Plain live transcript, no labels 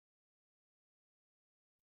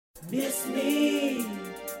Miss me.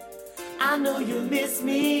 I know you miss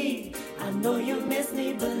me. I know you miss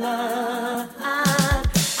me, but I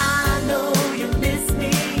know you miss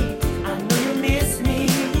me. I know you miss me.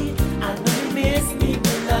 I know you miss me,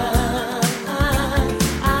 but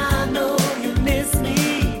I know you miss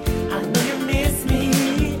me. I know you miss me.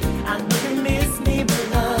 I know you miss me, but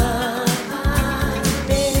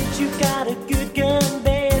bet you got a good gun.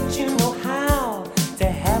 Bet you know how to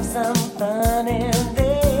have some fun in there.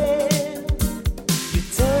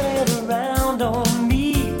 On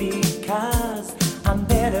me because I'm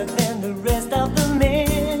better than the rest of the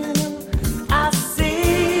men. I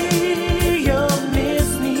see you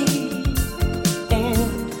miss me,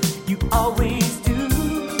 and you always do.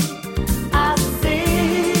 I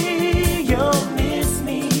see you miss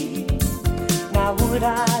me. Now would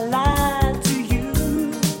I lie to you?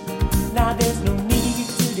 Now there's no need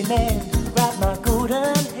to demand. Grab my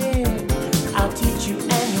golden hand. I'll teach you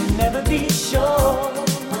and you'll never be sure.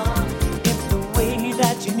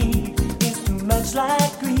 You need is too much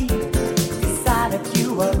like greed. Decide if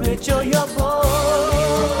you are rich or you're poor.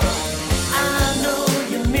 I know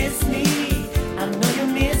you miss me. I know you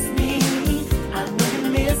miss me. I know you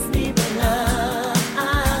miss me, but I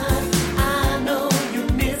know you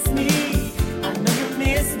miss me. I know you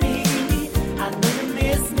miss me. I know you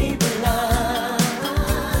miss me, but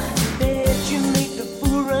bet you make the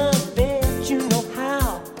fool run. Bet you know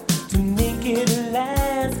how to make it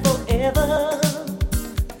last forever.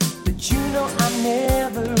 You know I'm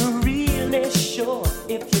never really sure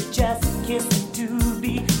if you're just kissing to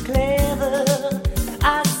be clever.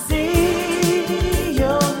 I see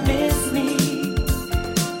you miss me,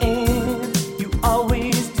 and you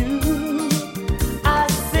always do. I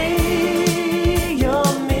see you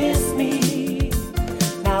miss me.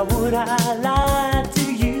 Now would I lie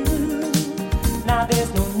to you? Now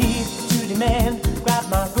there's no need to demand. Grab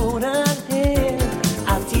my golden hand.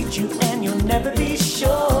 I'll teach you and you'll never be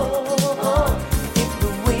sure.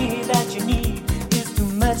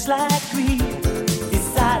 Much like greed.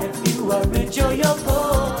 Decide if you are rich or you're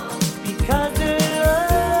poor. Because the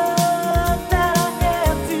love that I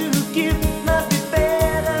have to give must be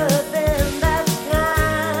better than that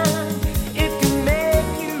kind. It can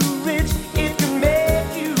make you rich, it can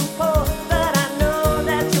make you poor, but I know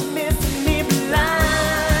that you miss me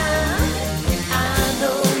blind. I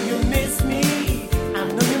know you miss me. I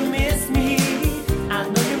know you miss me. I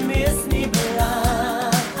know you miss me blind.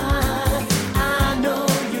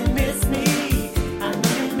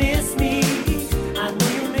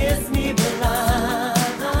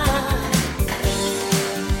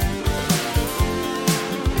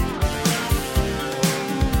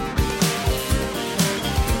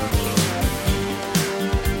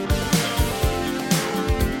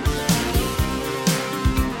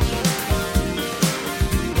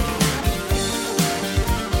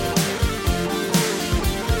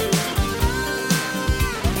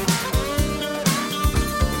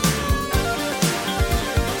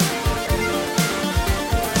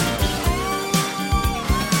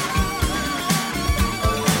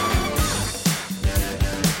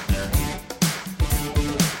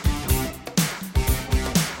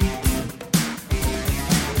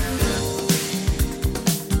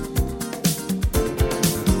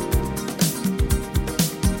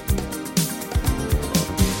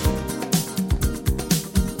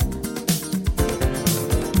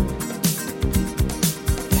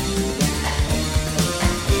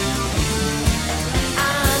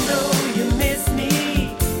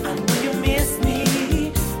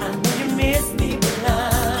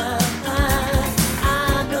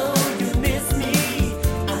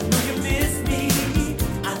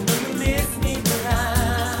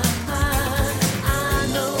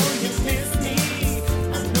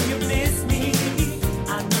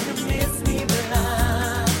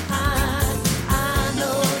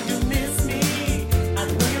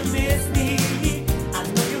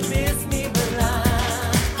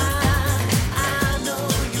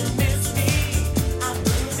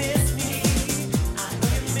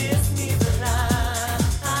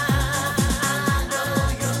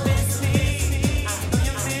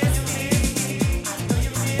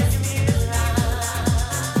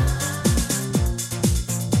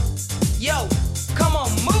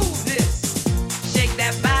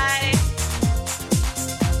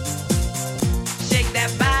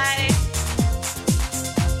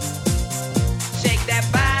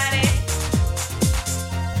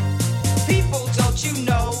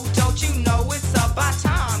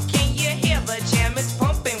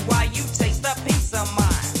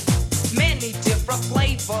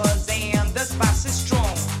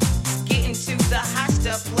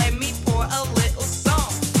 Let me pour a little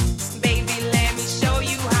song.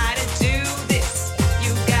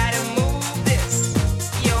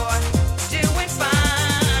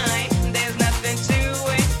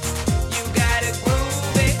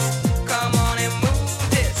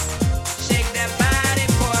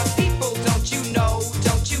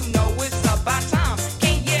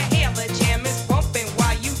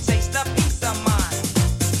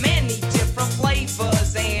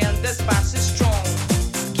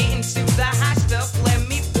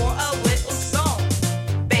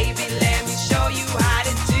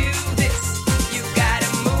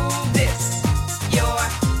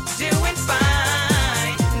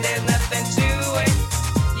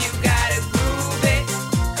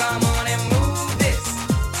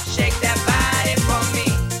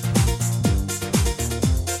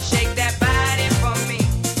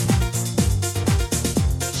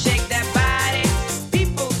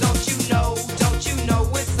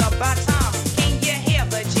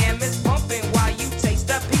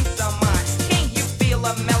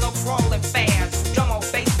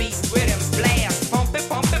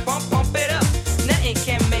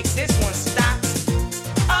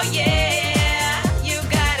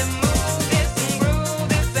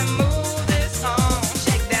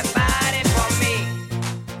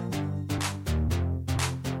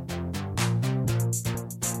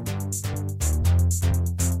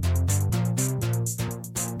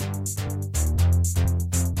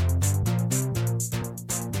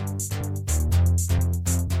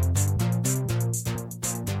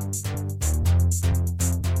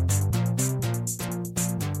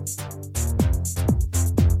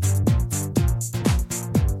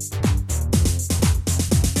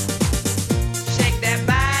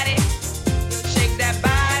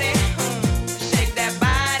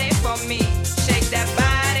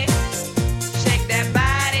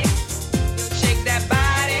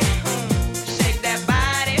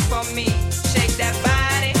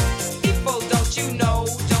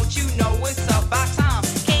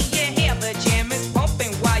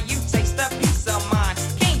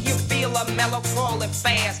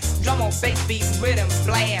 Drum on bass beat, rhythm,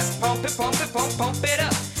 blast. Pump it, pump it, pump it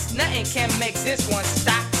up. Nothing can make this one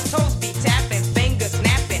stop. Toes be tapping, fingers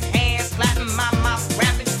snapping, hands clapping, my mouth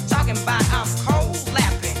rapping. Talking about I'm cold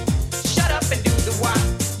laughing. Shut up and do the wop.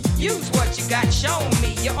 Use what you got, show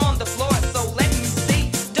me. You're on the floor, so let me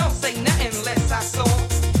see. Don't say nothing unless I saw.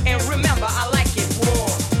 And remember, I like it raw.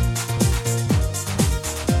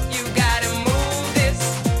 You gotta move this.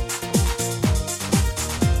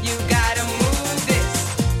 You gotta move this.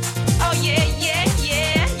 Oh yeah, yeah,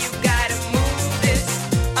 yeah. You gotta move this.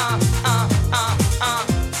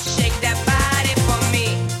 Shake that body for me.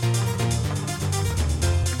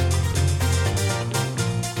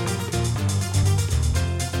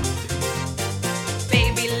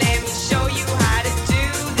 Baby, let me show you how to do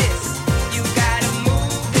this. You gotta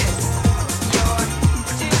move this. You're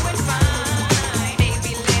doing fine.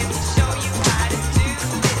 Baby, let me show you how to do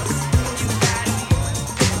this. You gotta move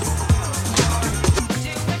this.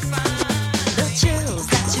 You're doing fine. The chills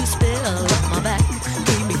that you spill up my back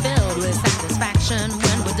keep me filled with satisfaction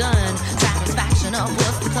when we're done. Satisfaction of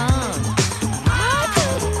what's to come. I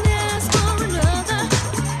couldn't ask for another.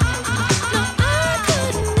 No, I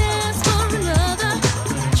couldn't ask for another.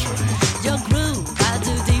 Your groove, I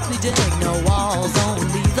do deeply dig. No walls,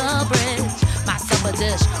 only the bridge. My supper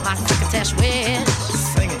dish, my succotash wish.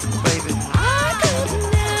 Sing it, baby. I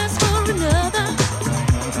couldn't ask for another.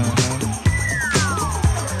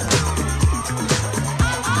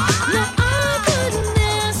 No, I couldn't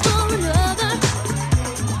ask for another.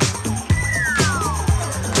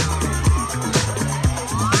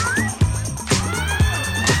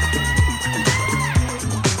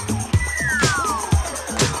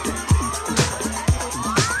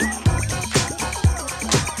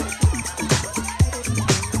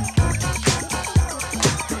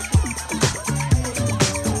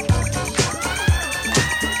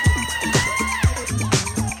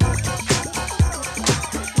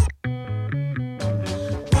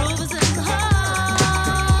 Groove is in the heart.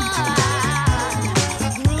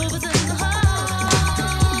 Groove is in the heart.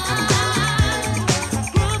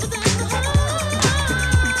 Groove is in the heart.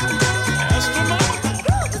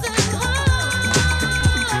 Groove is in the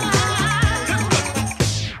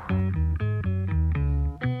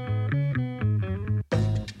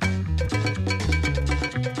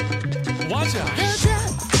Watch out. The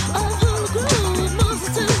depth of who the groove moves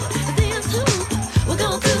us to. The end hoop we're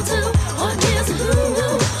going through to. What is a who?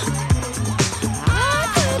 I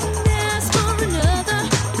couldn't ask for another.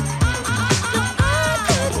 No, I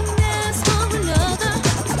couldn't ask for another.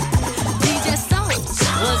 DJ Soul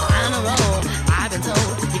was on a roll. I've been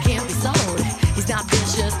told he can't be sold. He's not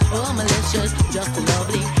vicious or malicious, just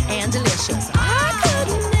lovely and delicious. I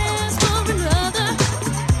couldn't ask for another.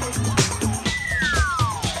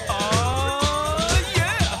 Oh,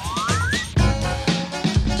 yeah.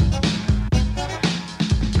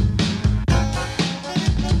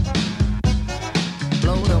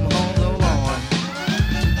 Blow them horns along.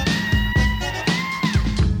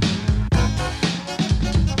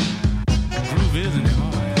 Groove is in the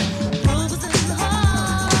heart. Groove is in the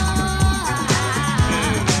heart.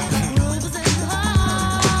 Groove is in the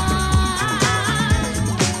heart.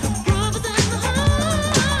 Groove is in the heart.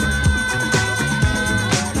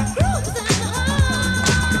 Groove is in the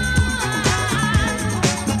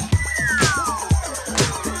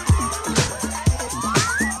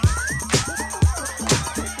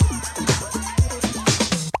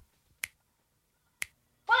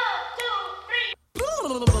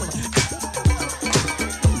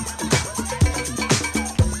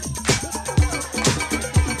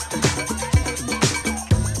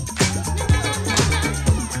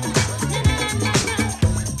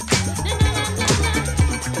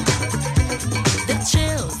The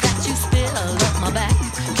chills that you spill up my back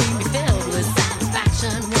keep me filled with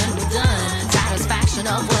satisfaction when we're done. Satisfaction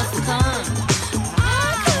of what's to come.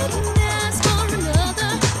 I couldn't ask for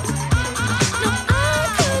another. No, I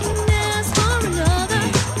couldn't ask for another.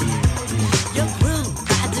 Your groove,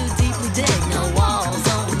 I do deeply dig. No walls,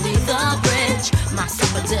 only the bridge. My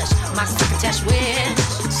supper dish, my succotash wish.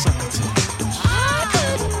 I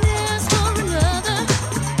couldn't ask for another.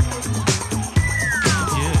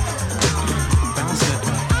 Yeah. Bounce that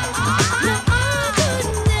body. No, I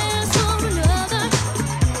couldn't ask for another.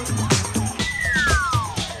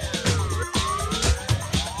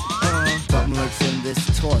 Something lurks in this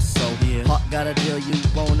torso. Yeah. Heart got a deal you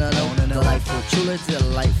wanna know. Delightful, truly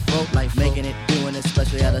delightful. Making it, doing it,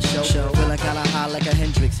 especially at a show. Feeling kinda high like a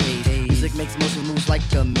Hendrix haze. Music makes motion moves like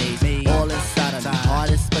a maze. All inside of me, heart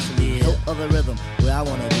especially. Hilt of the rhythm, where I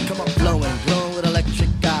wanna be. Come on, flowing, glowing with electric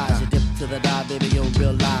eyes. You dip to the dive, baby, you'll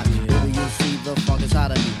realize. Baby, you'll see the funk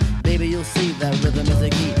inside of me. Baby, you'll see that rhythm is a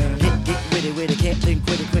key. with it, can't think,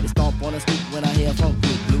 quit it, stomp on the stoop when I hear funk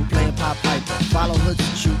blue, playing pop piper, follow her to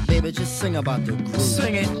shoot, baby, just sing about the groove.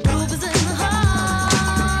 Sing it. Groove is in the heart.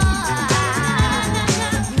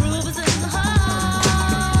 Groove is in the heart.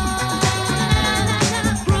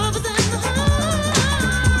 Groove is in the heart.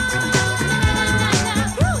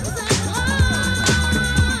 Groove is in the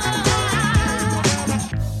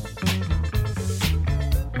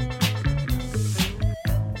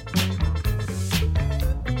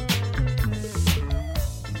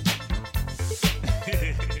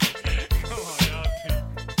Come on, y'all.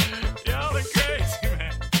 Y'all are crazy,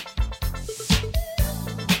 man.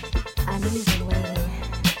 I know you've been waiting.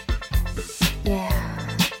 Yeah.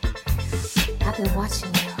 I've been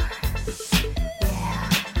watching you. Yeah.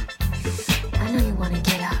 I know you want to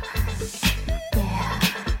get up. Yeah.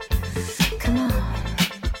 Come on.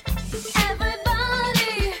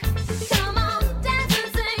 Everybody, come on, dance and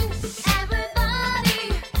sing. Everybody,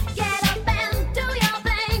 get up and do your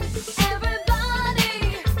thing. Everybody,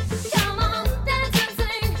 come on, dance and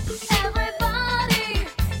sing. Everybody,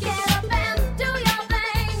 get up and do your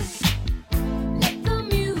thing. Let the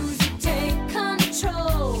music take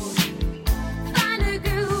control. Find a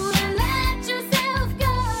groove and let yourself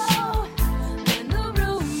go. When the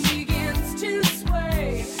room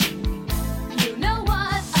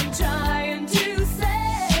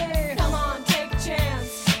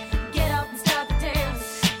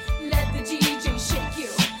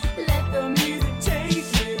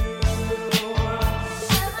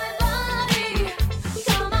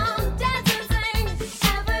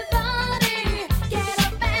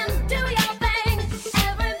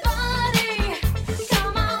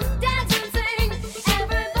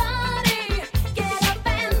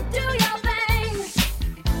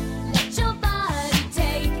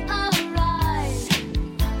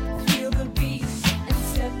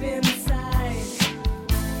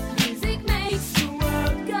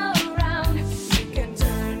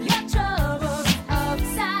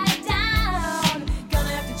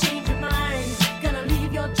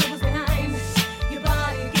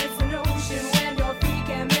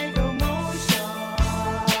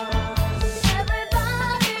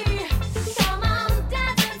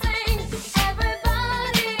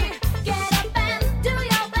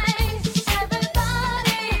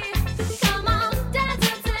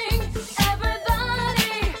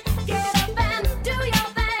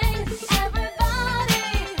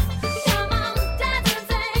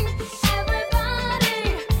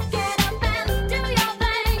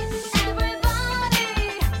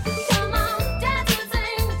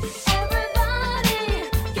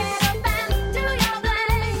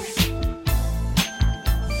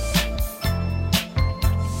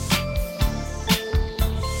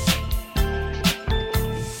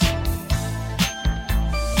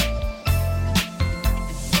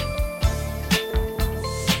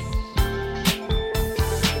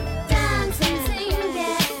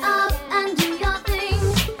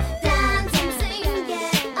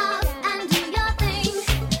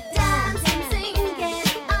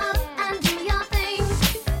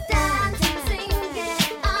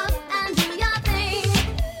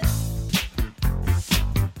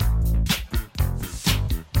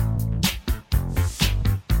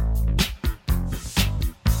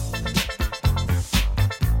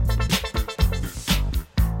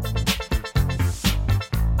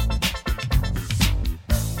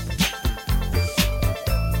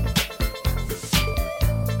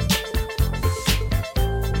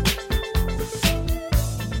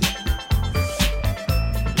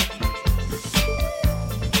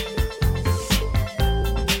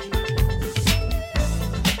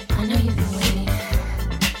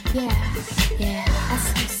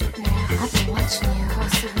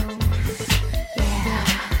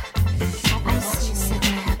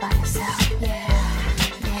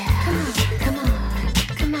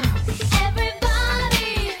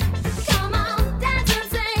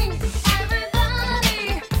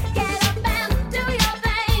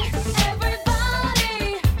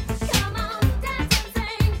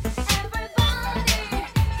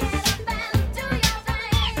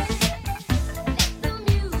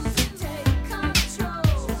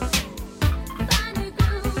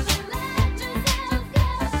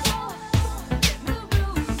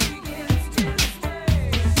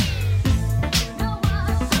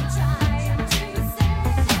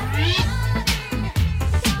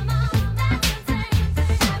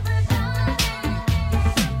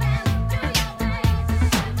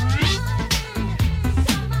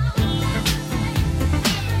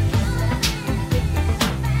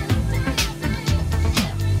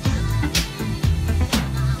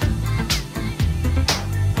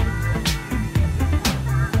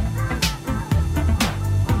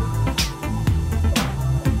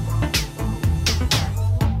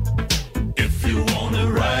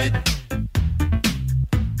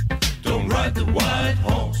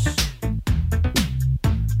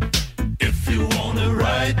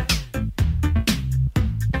ride.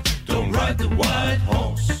 Don't ride the white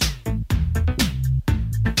horse.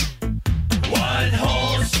 White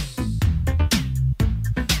horse.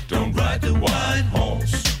 Don't ride the white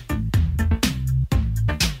horse.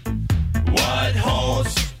 White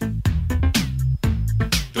horse.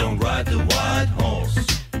 Don't ride the white horse.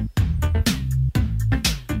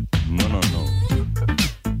 No, no, no.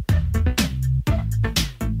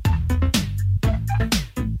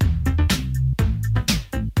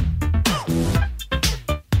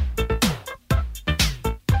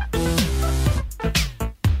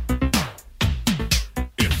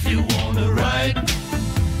 If you wanna ride,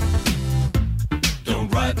 don't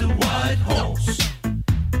ride the white horse.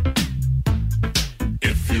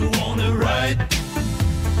 If you wanna ride,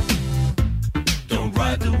 don't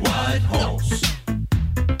ride the white horse.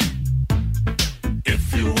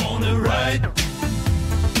 If you wanna ride,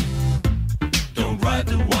 don't ride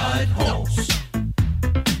the white horse.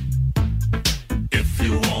 If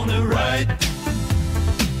you wanna ride,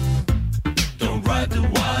 don't ride the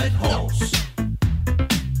white horse.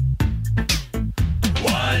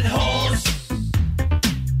 White horse,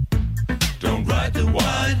 don't ride the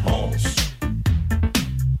white horse.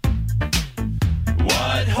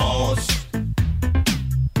 White horse,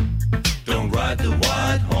 don't ride the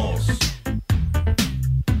white horse.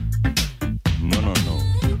 No, no, no.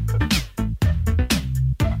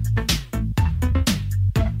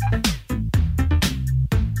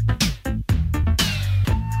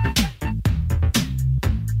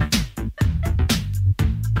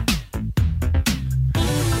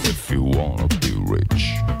 If you wanna be rich,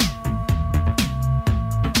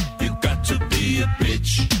 you got to be a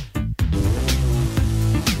bitch.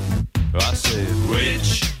 I said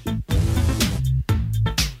rich.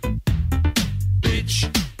 Bitch.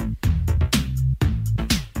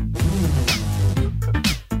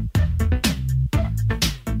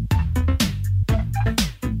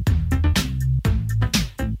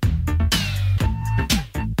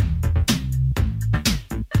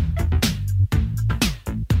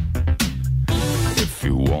 If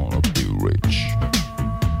you wanna be rich,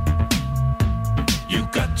 you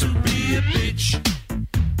got to be a bitch.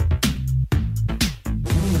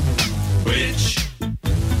 Bitch.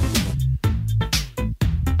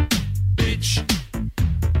 Bitch.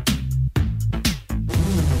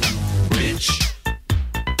 Bitch.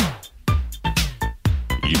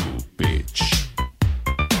 You bitch.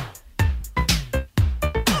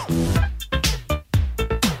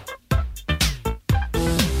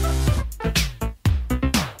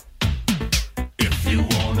 If you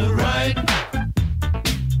wanna ride,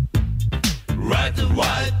 ride the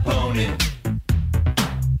white pony.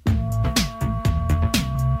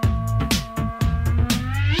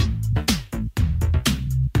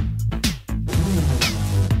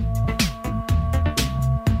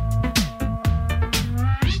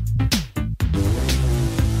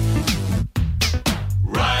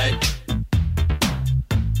 Ride,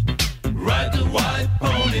 ride the white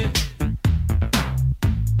pony.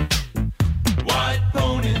 White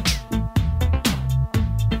pony.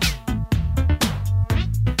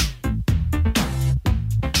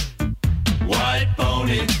 White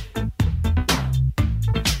pony.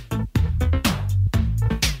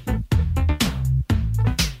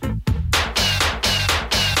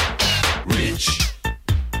 Rich.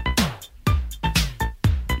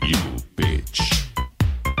 You bitch.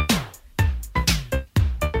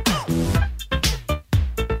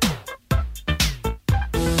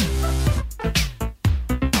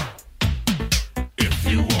 If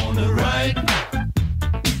you wanna ride,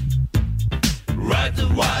 ride the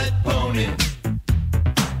white pony.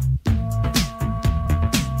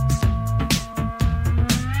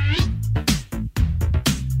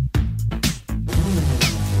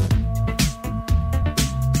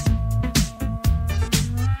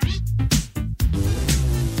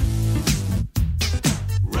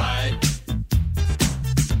 Ride,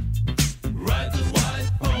 ride the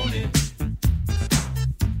white pony.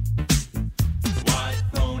 White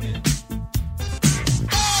pony.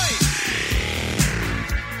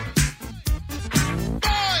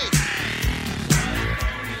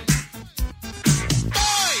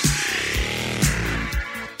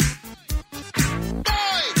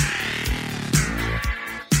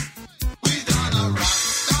 We gonna rock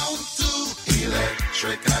down to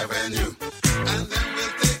Electric Avenue, and then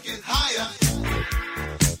we'll take it higher.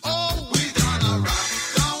 Oh, we gonna rock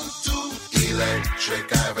down to Electric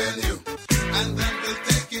Avenue, and then we'll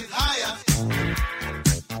take it higher.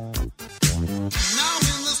 Now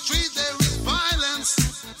in the street there is violence,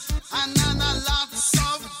 and a lots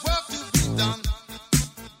of work to be done.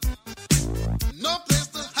 No place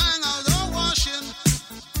to hang out or washing.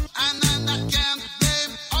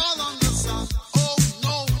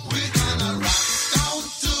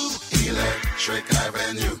 Electric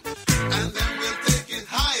Avenue, and then we'll take it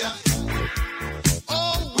higher.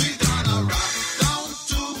 Oh, we gonna rock down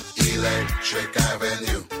to Electric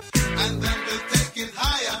Avenue, and then we'll take it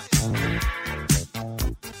higher.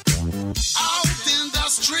 Out in the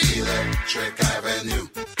street, Electric Avenue.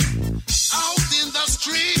 Out in the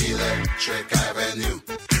street, Electric Avenue.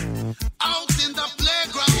 Out in the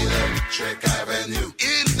playground, Electric Avenue.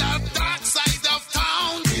 In the dark side of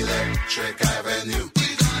town, Electric Avenue.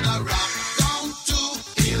 We gonna rock down to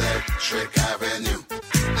Electric Avenue,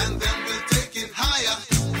 and then we'll take it higher.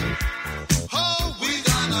 Oh, we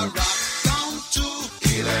gonna rock down to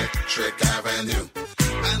Electric Avenue,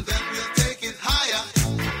 and then we'll take it higher.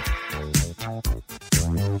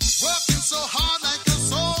 Working so hard like a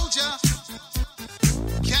soldier,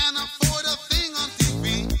 can't afford a thing on TV.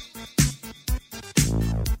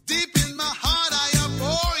 Deep in my heart I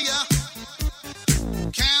abhor ya.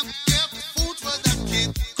 Can't get food for the kid.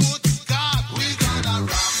 Good God, we gonna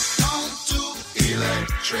rock down to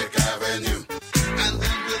Electric Avenue, and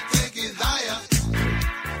then we'll take it higher.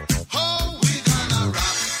 Oh, we gonna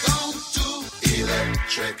rock down to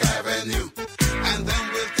Electric Avenue, and then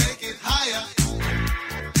we'll take it higher.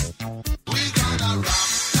 We gonna rock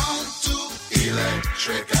down to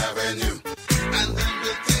Electric Avenue, and then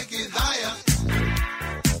we'll take it higher.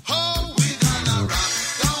 Oh, we gonna rock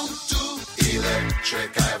down to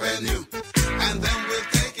Electric Avenue, and then we'll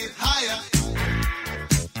take it higher.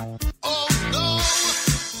 Oh no!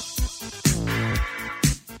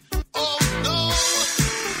 Oh no!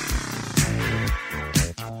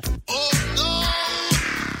 Oh no!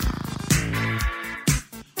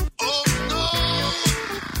 Oh no!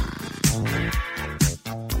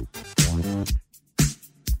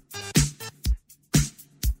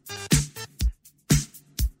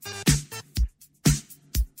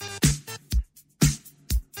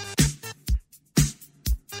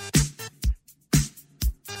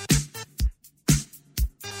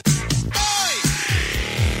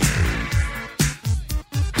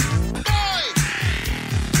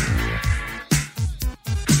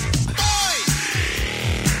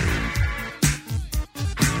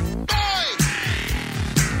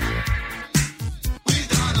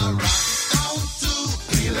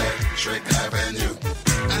 Electric Avenue,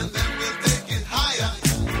 and then we'll take it higher.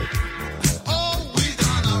 Oh, we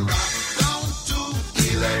gonna rock down to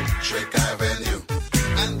Electric Avenue,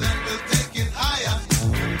 and then we'll take it higher.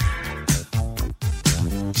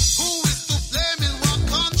 Who is to blame in what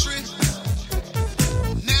country?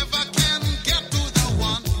 Never can get to the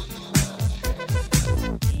one.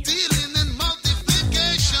 Dealing in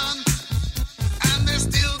multiplication, and they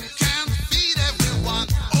still can't feed everyone.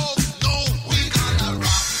 Oh no, we gonna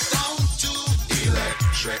rock down to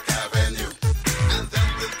Electric Avenue, and then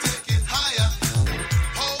we'll take it higher.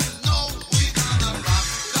 Oh no, we gonna rock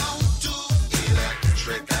down to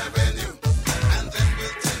Electric Avenue, and then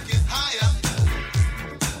we'll take it higher.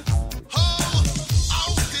 Oh,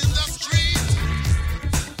 out in the street,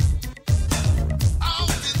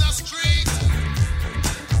 out in the street,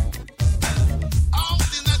 out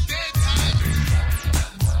in the daytime,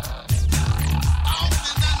 out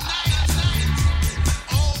in the night.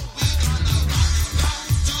 Oh, we gonna rock down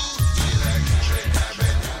to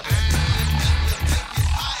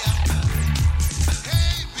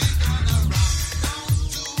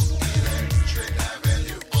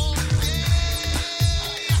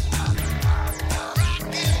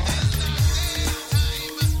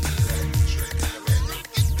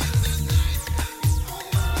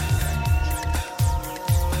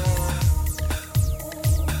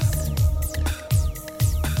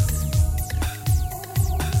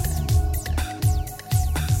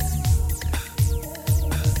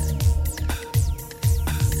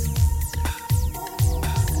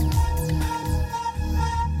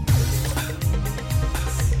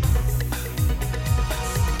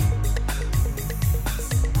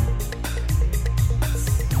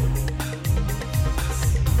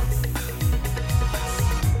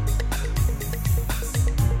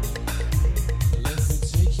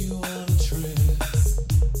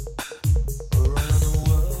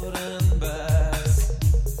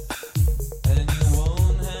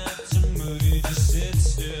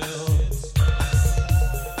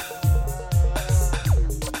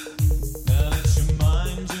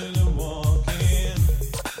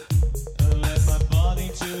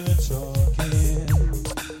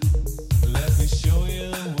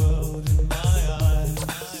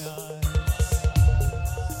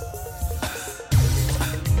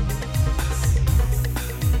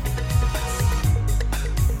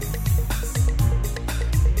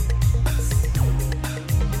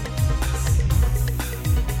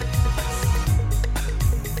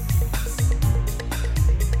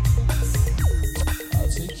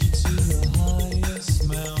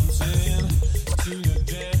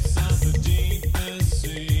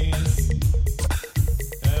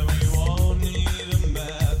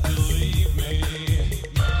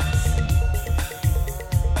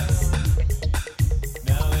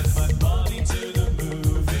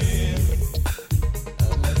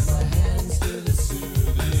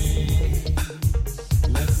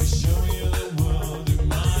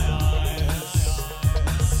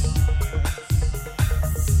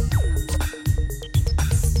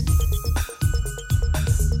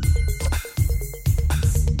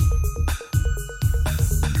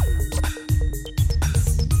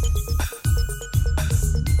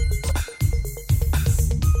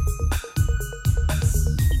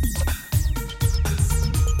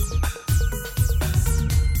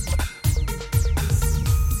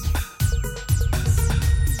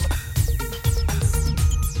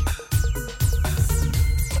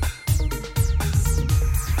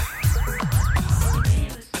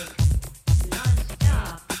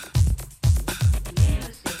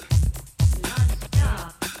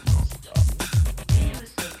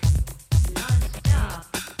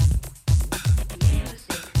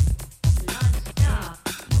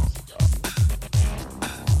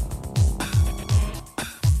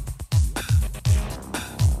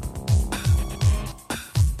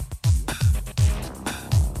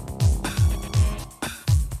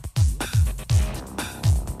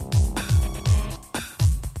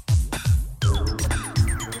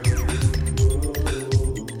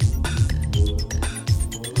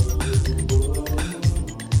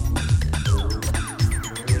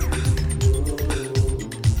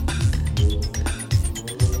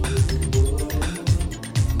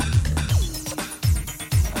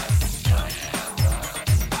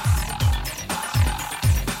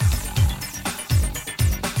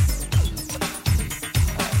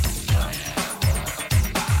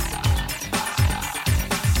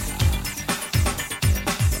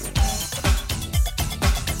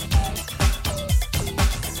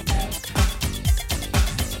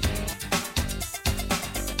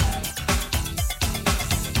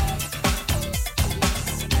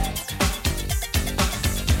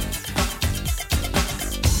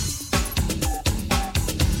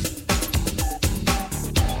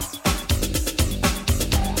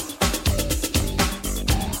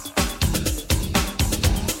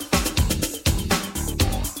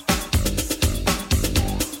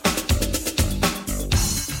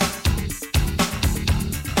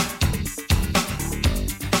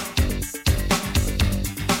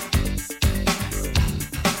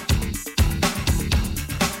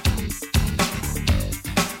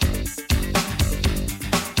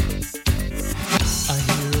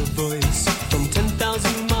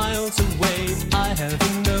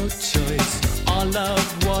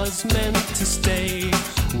was meant to stay,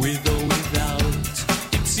 with or without.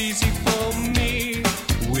 It's easy for me,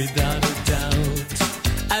 without a doubt.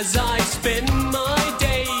 As I spend my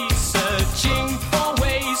days searching for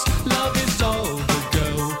ways, love is all the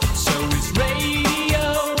go. So is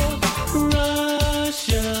radio,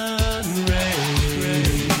 Russian radio.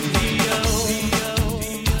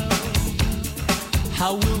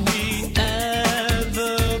 How will we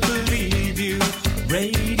ever believe you,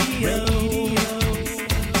 radio?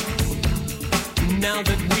 Now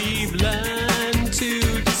that we've learned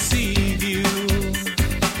to deceive you.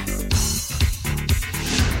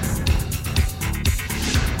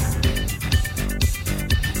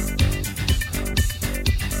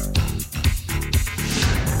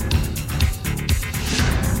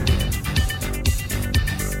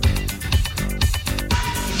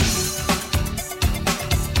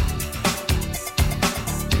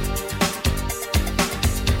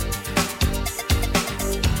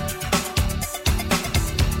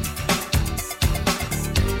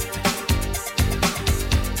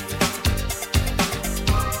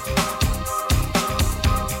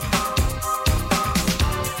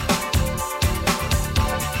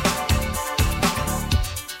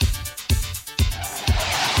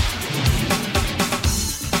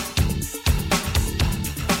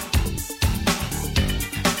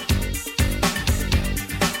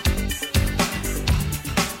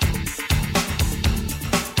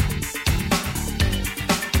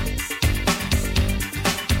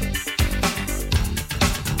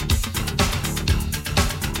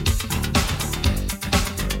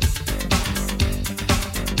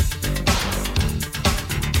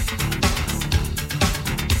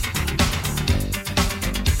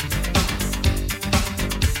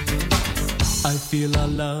 I feel our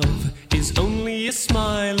love is only a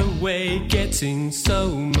smile away, getting so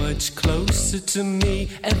much closer to me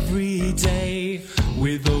every day,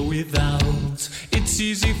 with or without. It's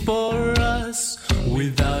easy for us,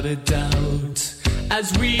 without a doubt.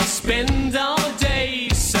 As we spend our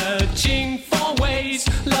days searching for ways,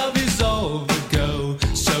 love is all the go.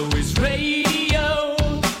 So is radio.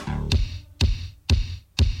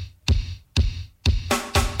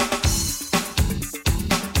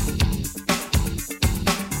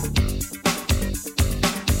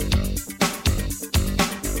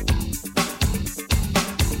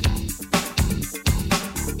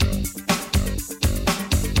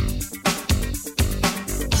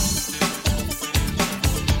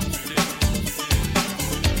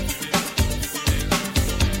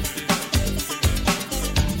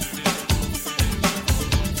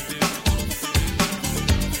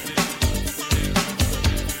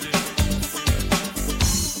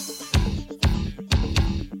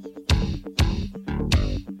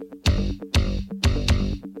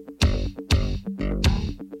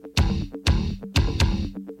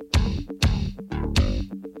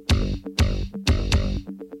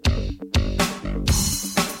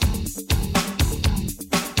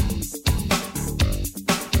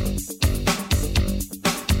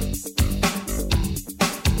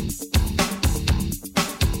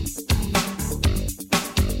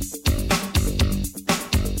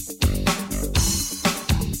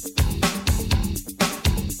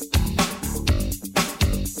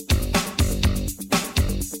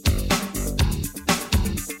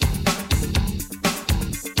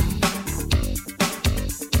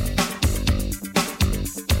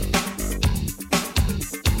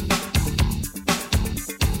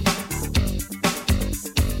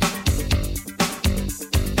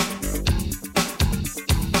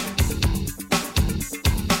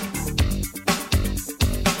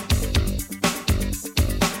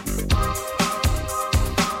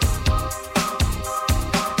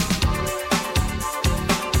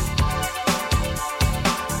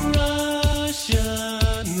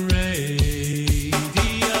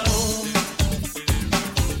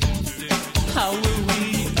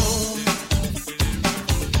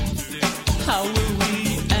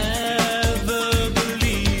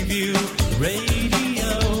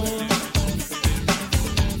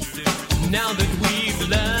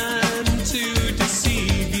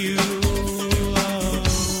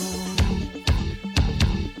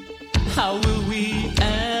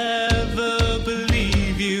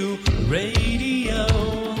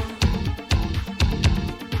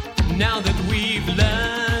 Now that we've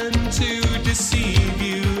learned to deceive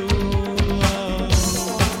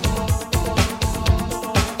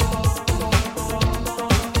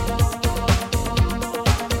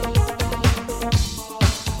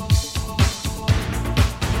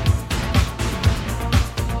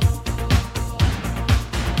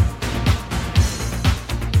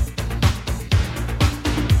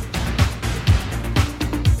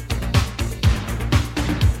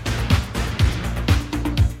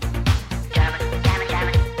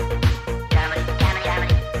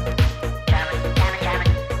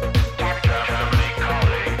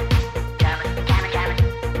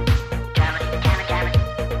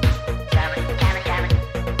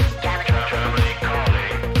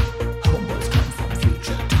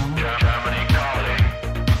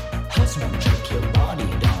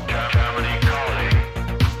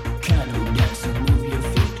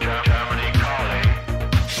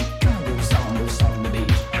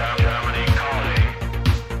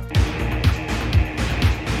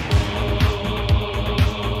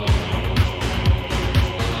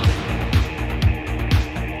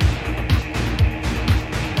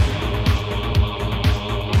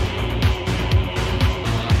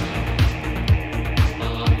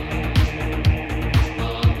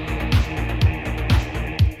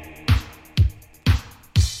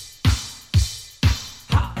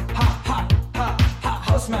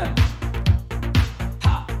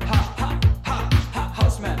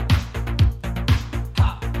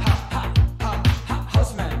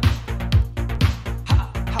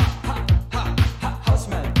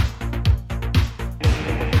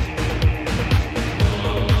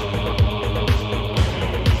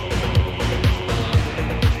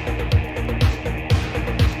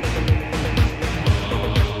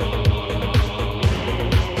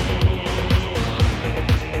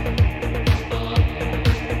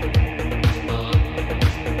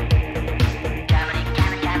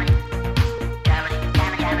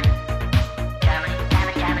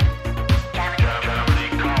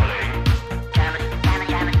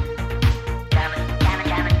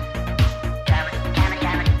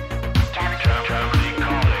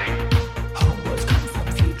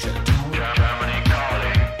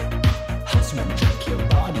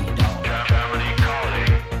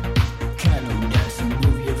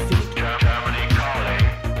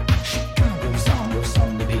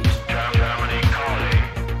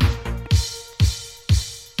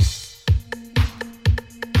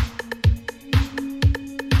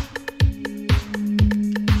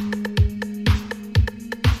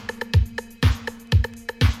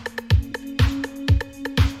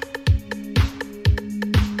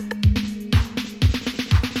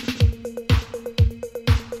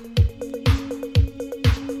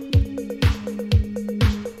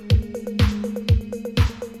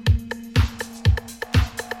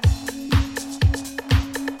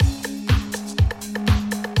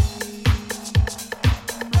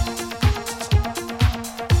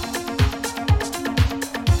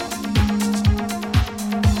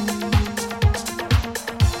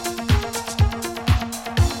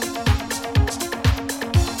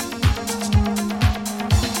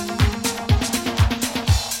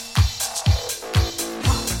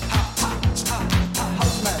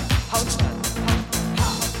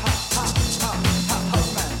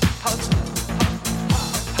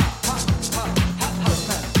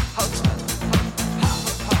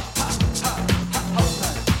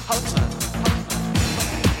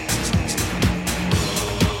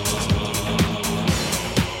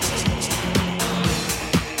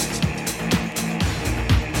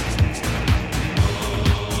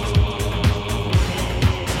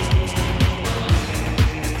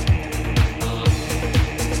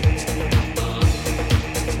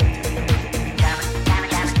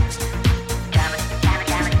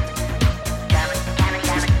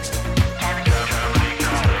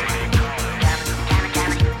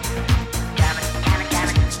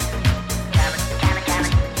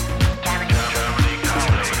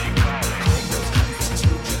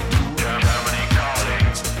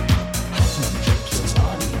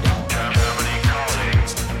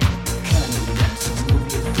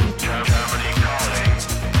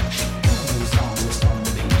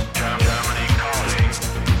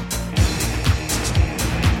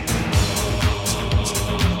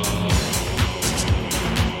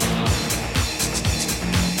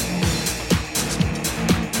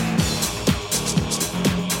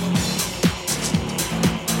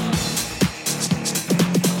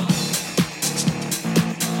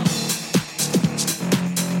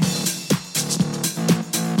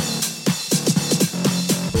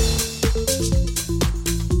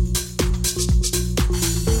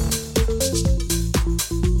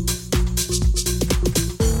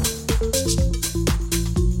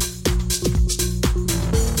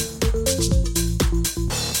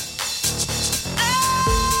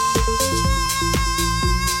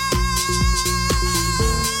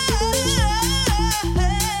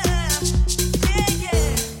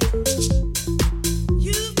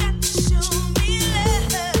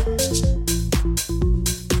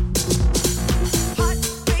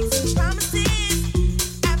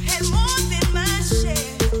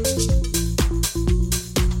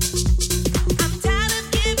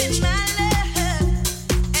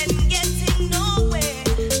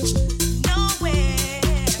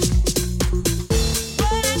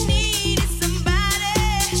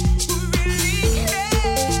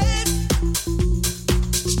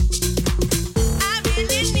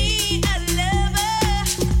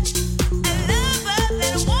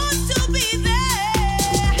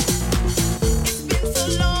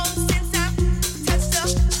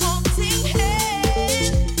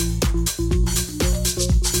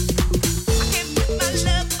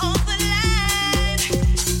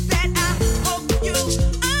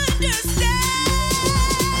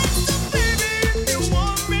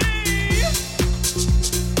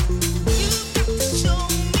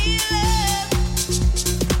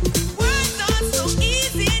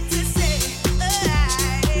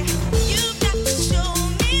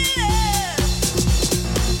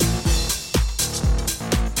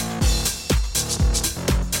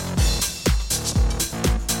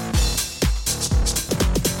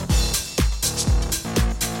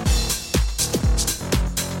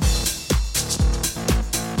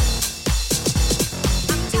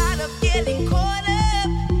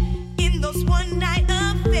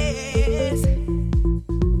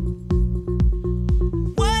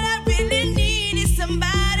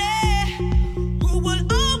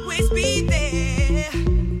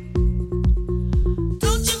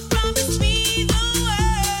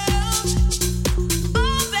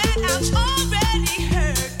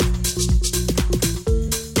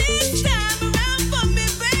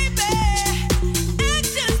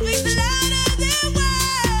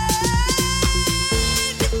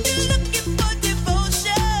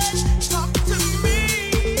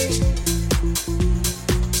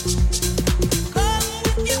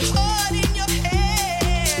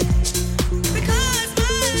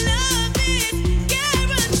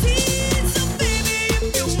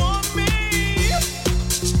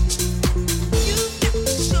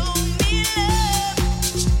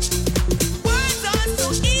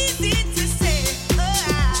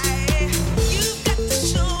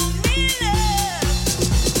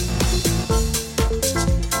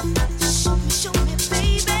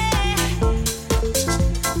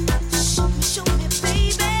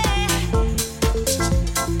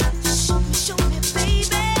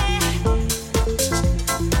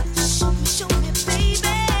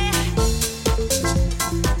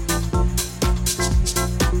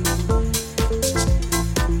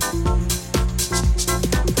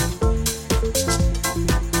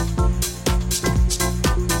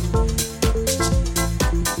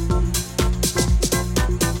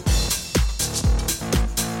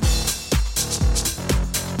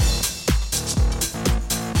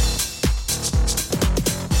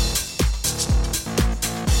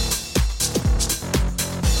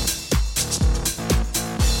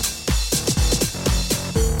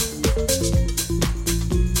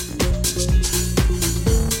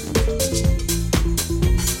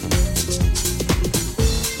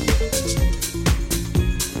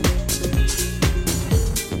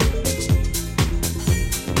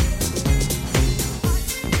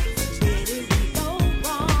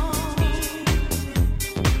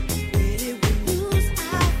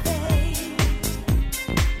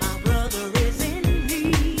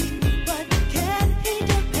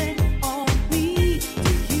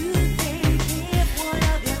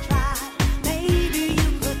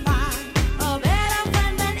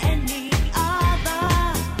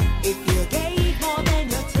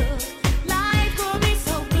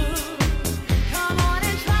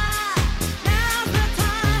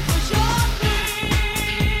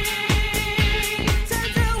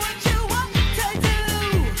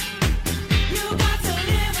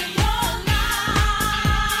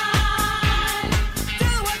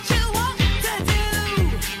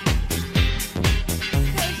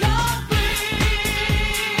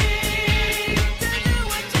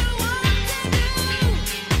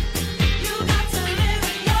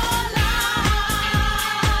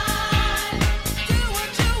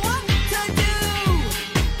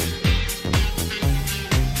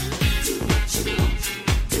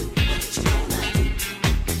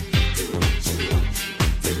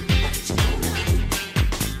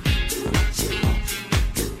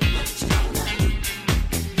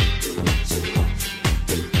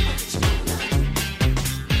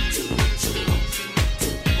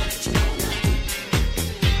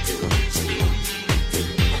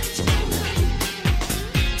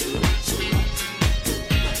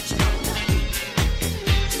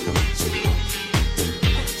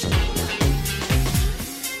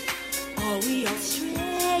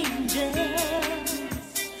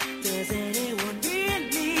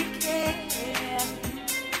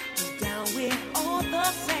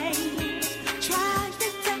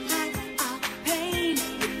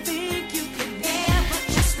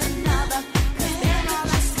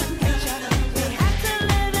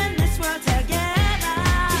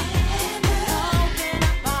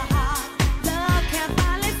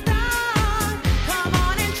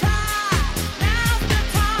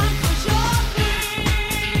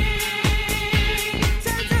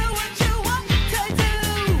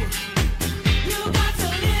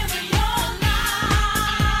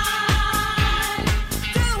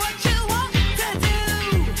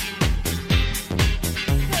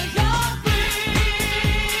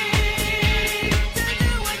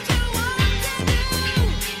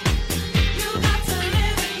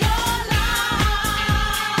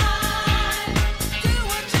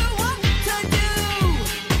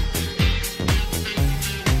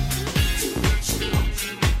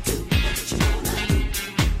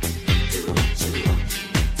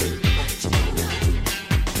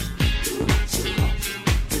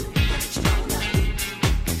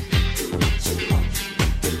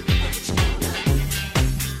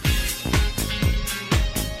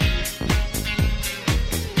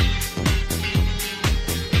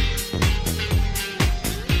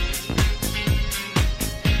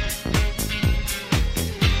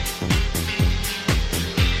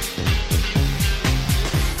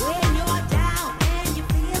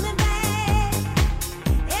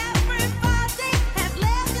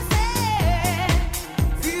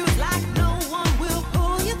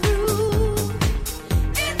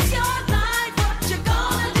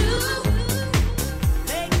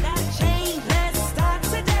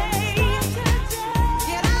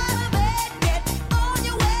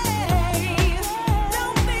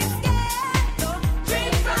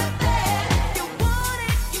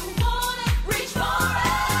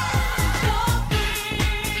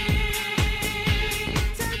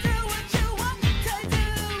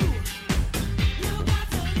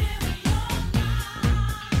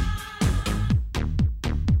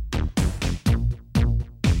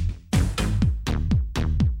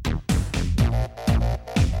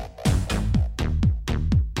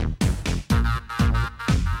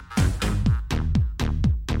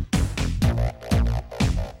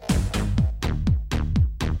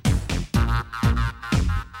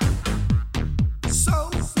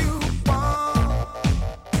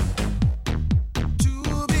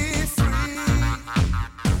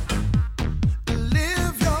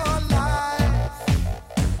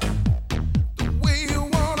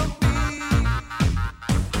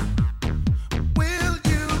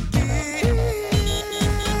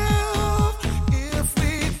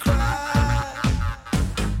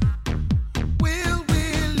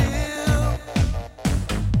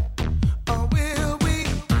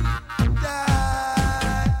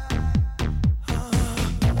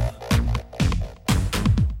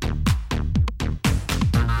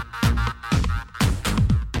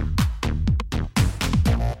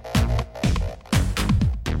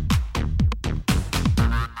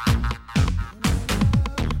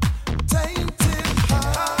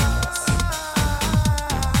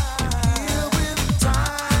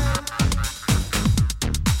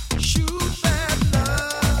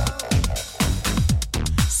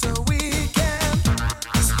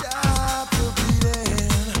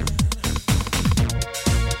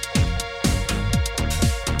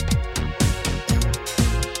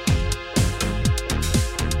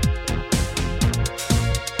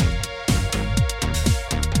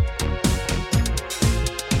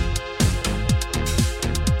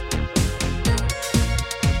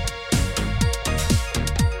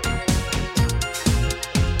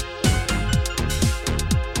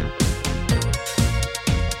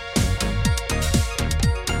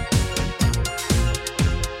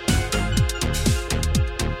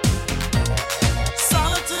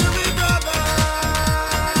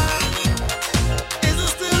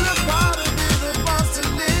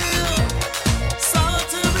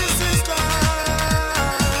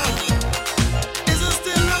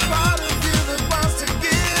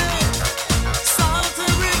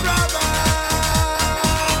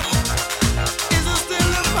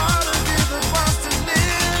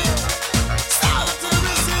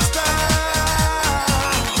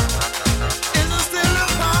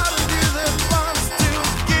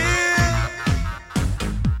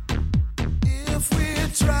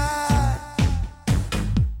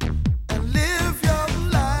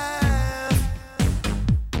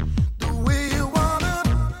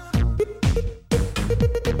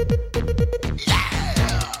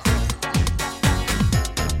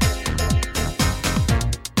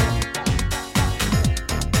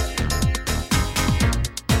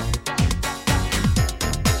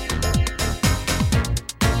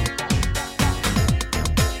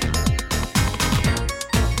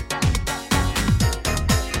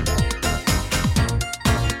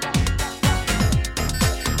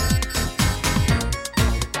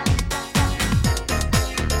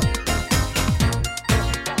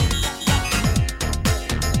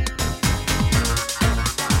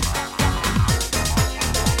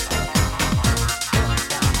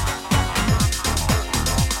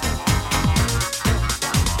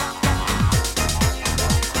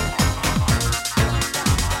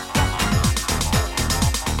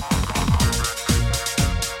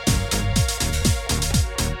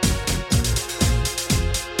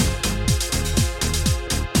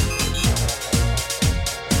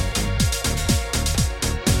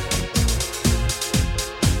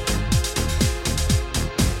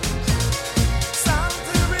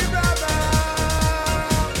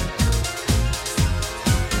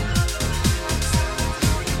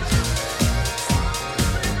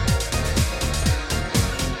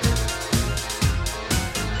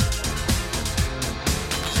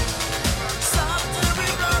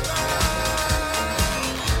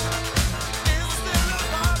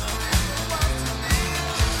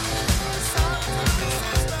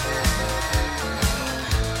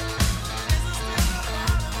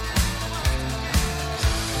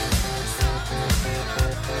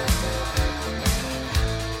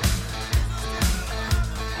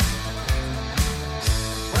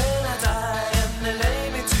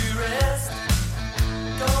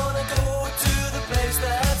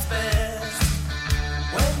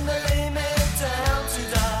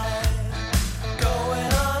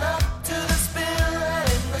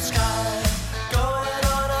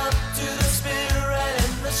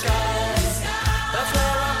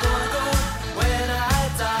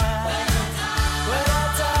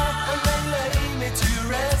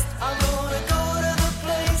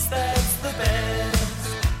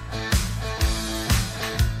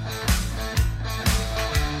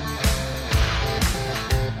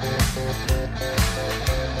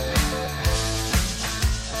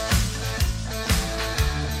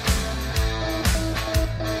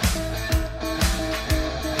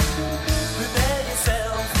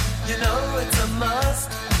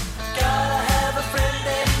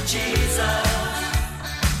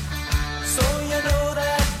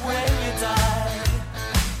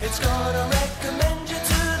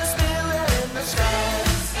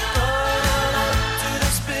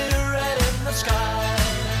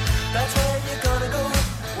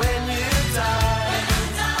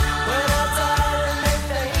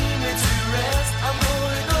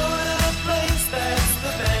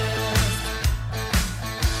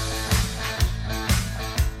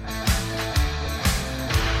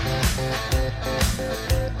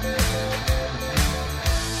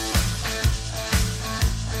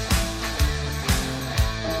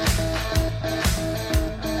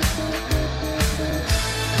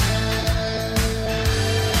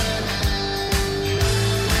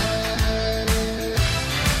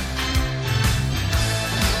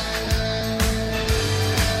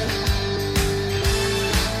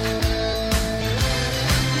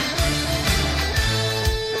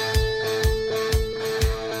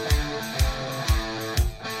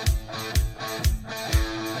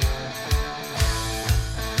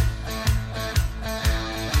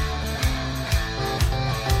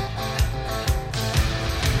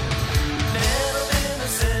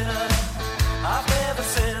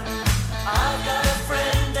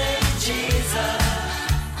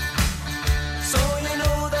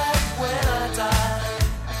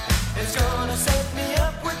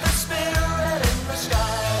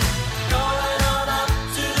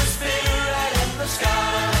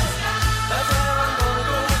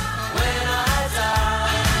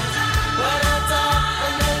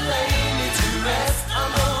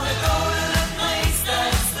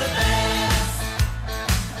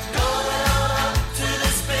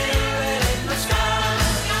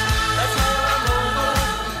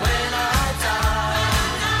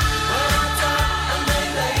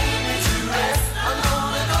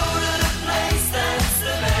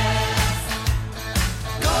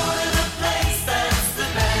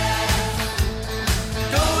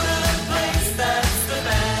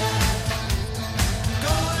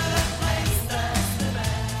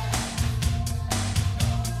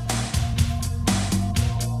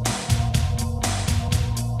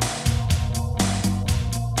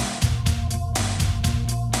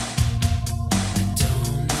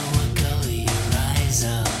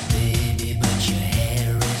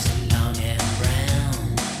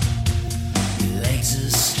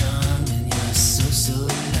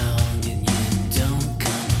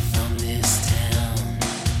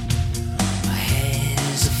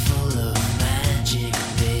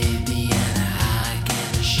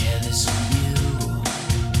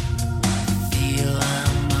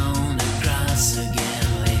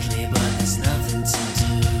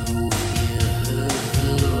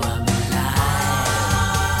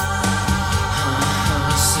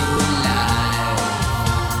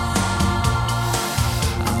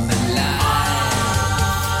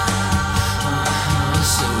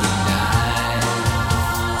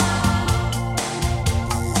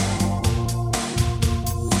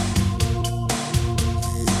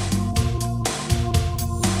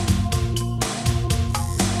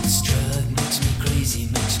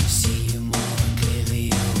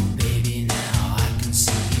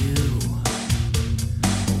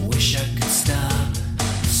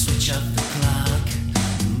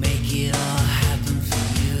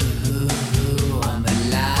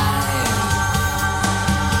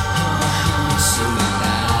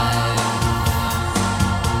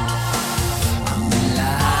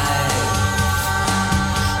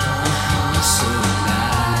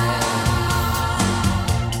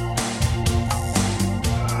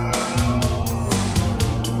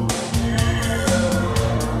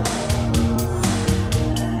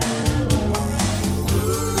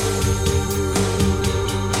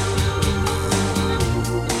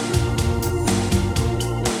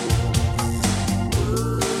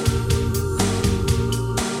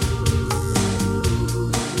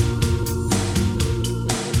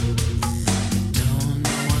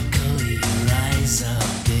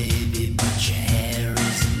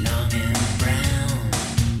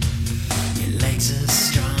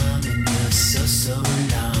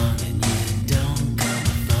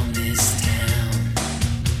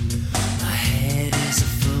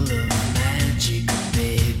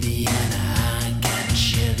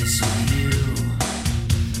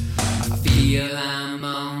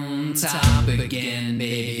jump again,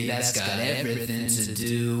 baby. That's got everything to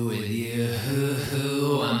do with you.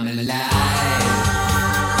 I'm alive.